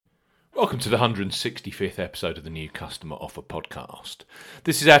Welcome to the 165th episode of the New Customer Offer podcast.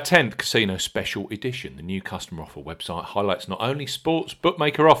 This is our 10th Casino Special Edition. The New Customer Offer website highlights not only sports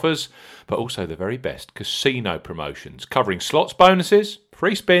bookmaker offers, but also the very best casino promotions, covering slots bonuses,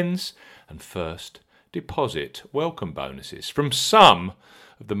 free spins, and first deposit welcome bonuses from some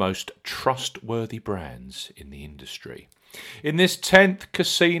of the most trustworthy brands in the industry. In this 10th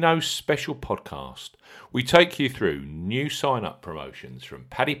Casino Special podcast, we take you through new sign-up promotions from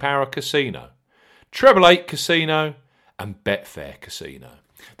Paddy Power Casino, Treble 8 Casino, and Betfair Casino.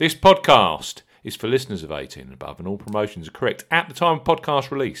 This podcast is for listeners of 18 and above, and all promotions are correct at the time of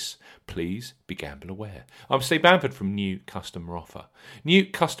podcast release. Please be gamble aware. I'm Steve Bamford from New Customer Offer.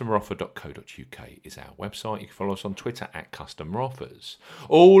 NewCustomeroffer.co.uk is our website. You can follow us on Twitter at Customer Offers.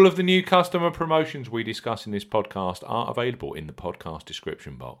 All of the new customer promotions we discuss in this podcast are available in the podcast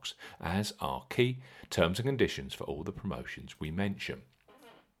description box, as are key terms and conditions for all the promotions we mention.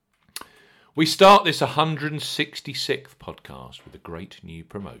 We start this 166th podcast with a great new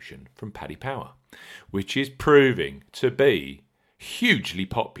promotion from Paddy Power, which is proving to be hugely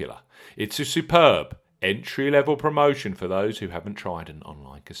popular. It's a superb entry-level promotion for those who haven't tried an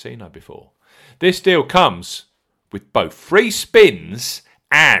online casino before. This deal comes with both free spins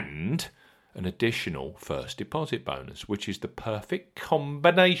and an additional first deposit bonus, which is the perfect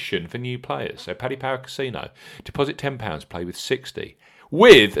combination for new players. So Paddy Power Casino, deposit £10, play with 60,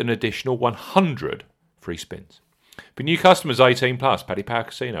 with an additional 100 free spins. For new customers 18 plus, Paddy Power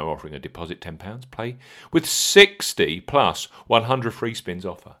Casino offering a deposit £10, play with 60 plus 100 free spins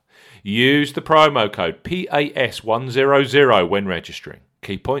offer. Use the promo code PAS100 when registering.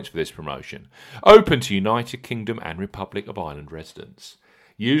 Key points for this promotion: open to United Kingdom and Republic of Ireland residents.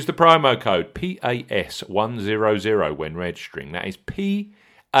 Use the promo code PAS100 when registering. That is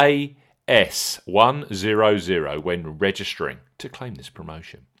PAS100 when registering to claim this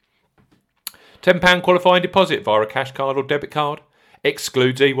promotion. £10 qualifying deposit via a cash card or debit card.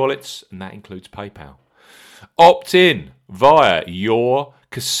 Excludes e-wallets, and that includes PayPal. Opt in via your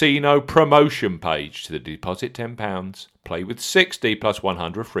casino promotion page to the deposit £10, play with 60 plus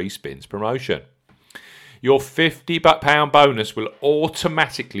 100 free spins promotion. Your £50 bonus will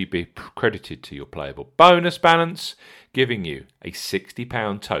automatically be credited to your playable bonus balance, giving you a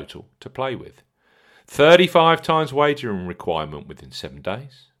 £60 total to play with. 35 times wagering requirement within 7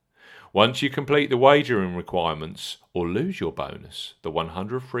 days. Once you complete the wagering requirements or lose your bonus, the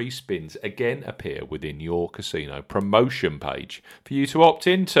 100 free spins again appear within your casino promotion page for you to opt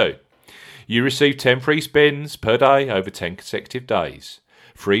into. You receive 10 free spins per day over 10 consecutive days.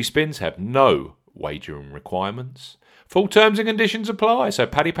 Free spins have no wagering requirements. Full terms and conditions apply. So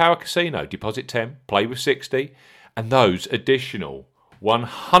Paddy Power Casino, deposit 10, play with 60, and those additional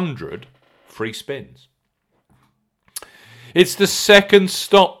 100 free spins. It's the second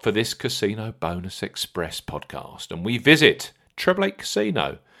stop for this Casino Bonus Express podcast, and we visit Treble 8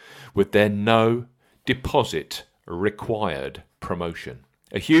 Casino with their no deposit required promotion.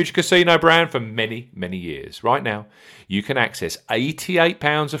 A huge casino brand for many, many years. Right now, you can access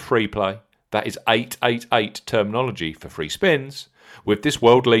 £88 of free play. That is 888 terminology for free spins with this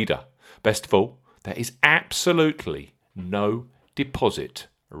world leader. Best of all, there is absolutely no deposit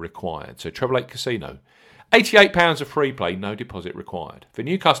required. So Treble 8 Casino, £88 of free play, no deposit required. For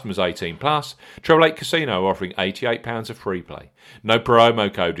new customers 18 plus, Treble 8 Casino offering £88 of free play. No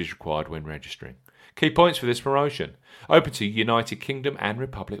promo code is required when registering. Key points for this promotion: open to United Kingdom and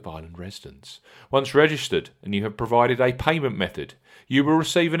Republic of Ireland residents. Once registered and you have provided a payment method, you will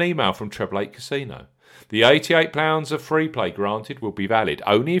receive an email from Treble 8 Casino. The £88 of free play granted will be valid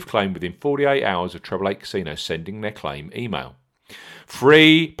only if claimed within 48 hours of Treble 8 Casino sending their claim email.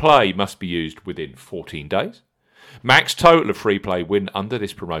 Free play must be used within 14 days. Max total of free play win under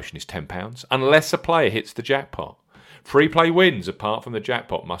this promotion is £10 unless a player hits the jackpot. Free play wins apart from the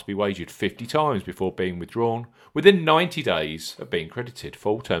jackpot must be wagered 50 times before being withdrawn within 90 days of being credited.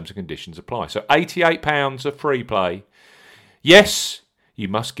 Full terms and conditions apply. So £88 of free play. Yes, you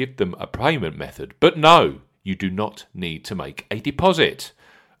must give them a payment method, but no, you do not need to make a deposit.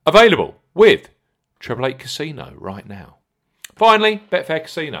 Available with Treble 8 Casino right now. Finally, Betfair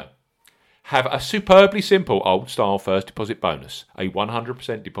Casino have a superbly simple old-style first deposit bonus, a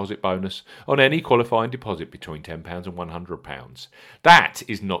 100% deposit bonus on any qualifying deposit between £10 and £100. That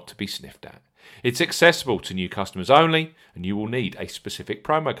is not to be sniffed at. It's accessible to new customers only, and you will need a specific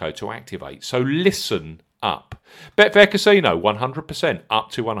promo code to activate, so listen up. Betfair Casino, 100% up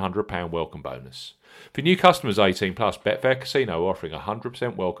to £100 welcome bonus. For new customers 18 plus, Betfair Casino offering a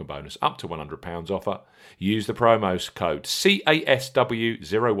 100% welcome bonus up to £100 offer. Use the promo code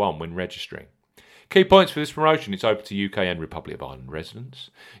CASW01 when registering. Key points for this promotion: it's open to UK and Republic of Ireland residents.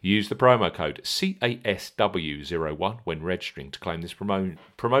 Use the promo code CASW01 when registering to claim this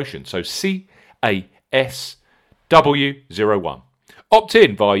promotion. So CASW01. Opt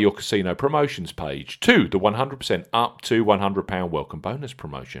in via your casino promotions page to the 100% up to £100 welcome bonus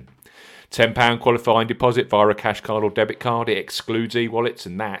promotion. £10 qualifying deposit via a cash card or debit card. It excludes e-wallets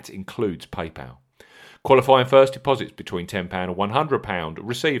and that includes PayPal. Qualifying first deposits between £10 and £100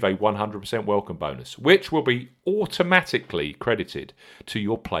 receive a 100% welcome bonus, which will be automatically credited to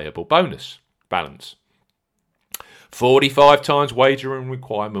your playable bonus balance. 45 times wagering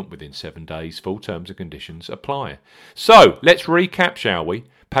requirement within 7 days. Full terms and conditions apply. So, let's recap, shall we?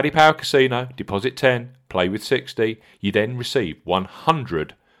 Paddy Power Casino, deposit 10, play with 60. You then receive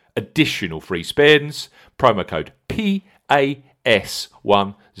 100 additional free spins. Promo code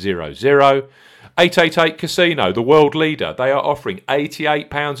PAS100. 888 Casino, the world leader, they are offering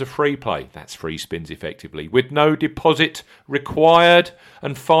 £88 of free play. That's free spins effectively, with no deposit required.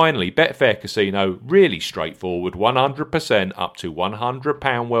 And finally, Betfair Casino, really straightforward, 100% up to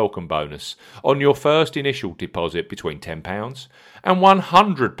 £100 welcome bonus on your first initial deposit between £10 and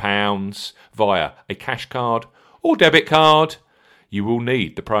 £100 via a cash card or debit card. You will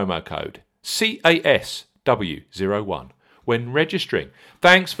need the promo code CASW01 when registering.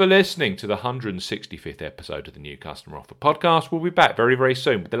 Thanks for listening to the 165th episode of the New Customer Offer Podcast. We'll be back very, very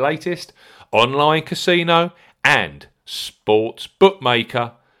soon with the latest online casino and sports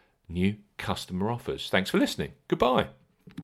bookmaker new customer offers. Thanks for listening. Goodbye.